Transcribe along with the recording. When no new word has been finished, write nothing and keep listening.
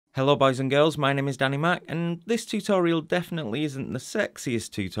Hello boys and girls, my name is Danny Mac, and this tutorial definitely isn't the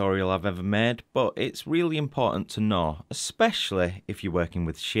sexiest tutorial I've ever made, but it's really important to know, especially if you're working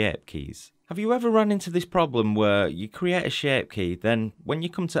with shape keys. Have you ever run into this problem where you create a shape key, then when you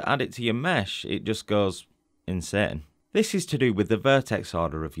come to add it to your mesh, it just goes insane? This is to do with the vertex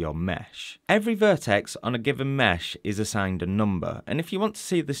order of your mesh. Every vertex on a given mesh is assigned a number, and if you want to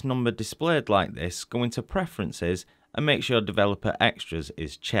see this number displayed like this, go into Preferences and make sure Developer Extras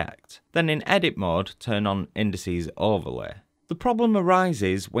is checked. Then in Edit mode, turn on Indices Overlay. The problem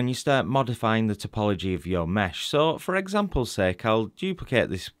arises when you start modifying the topology of your mesh, so for example's sake I'll duplicate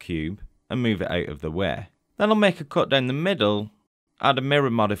this cube and move it out of the way. Then I'll make a cut down the middle, add a mirror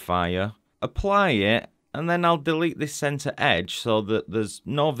modifier, apply it, and then I'll delete this center edge so that there's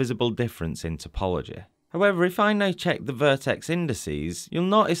no visible difference in topology. However, if I now check the vertex indices, you'll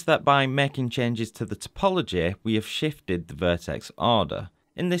notice that by making changes to the topology, we have shifted the vertex order.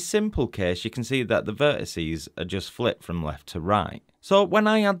 In this simple case, you can see that the vertices are just flipped from left to right. So when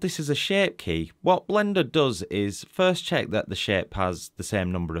I add this as a shape key, what Blender does is first check that the shape has the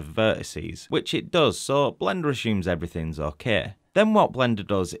same number of vertices, which it does, so Blender assumes everything's okay. Then what Blender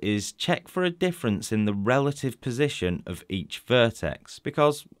does is check for a difference in the relative position of each vertex,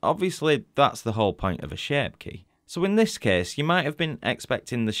 because obviously that's the whole point of a shape key. So in this case, you might have been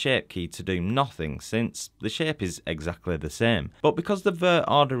expecting the shape key to do nothing since the shape is exactly the same. But because the vert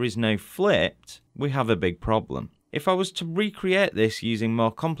order is now flipped, we have a big problem. If I was to recreate this using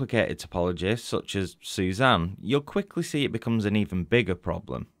more complicated topology, such as Suzanne, you'll quickly see it becomes an even bigger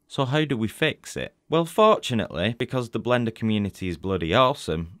problem. So how do we fix it? Well, fortunately, because the Blender community is bloody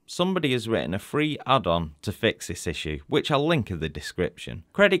awesome, somebody has written a free add-on to fix this issue, which I'll link in the description.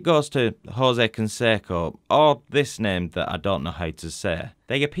 Credit goes to Jose Canseco, or this name that I don't know how to say.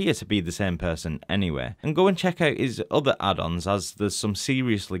 They appear to be the same person anyway, and go and check out his other add-ons as there's some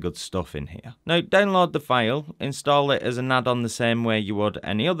seriously good stuff in here. Now, download the file, install it as an add-on the same way you would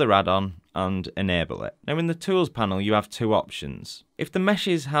any other add-on, and enable it. Now in the tools panel you have two options. If the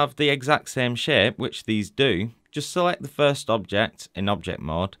meshes have the exact same shape, which these do, just select the first object in object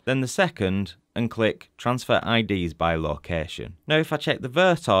mode, then the second, and click transfer IDs by location. Now if I check the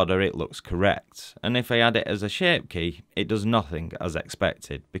vert order it looks correct, and if I add it as a shape key it does nothing as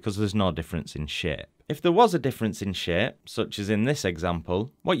expected because there's no difference in shape. If there was a difference in shape, such as in this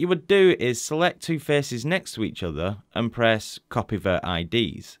example, what you would do is select two faces next to each other and press copy vert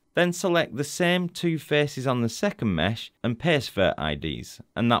IDs. Then select the same two faces on the second mesh and paste vert IDs,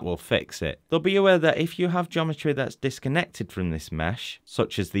 and that will fix it. Though be aware that if you have geometry that's disconnected from this mesh,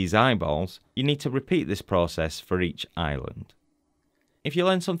 such as these eyeballs, you need to repeat this process for each island. If you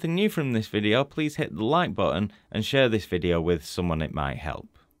learned something new from this video, please hit the like button and share this video with someone it might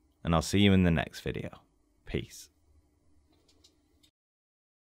help. And I'll see you in the next video. Peace.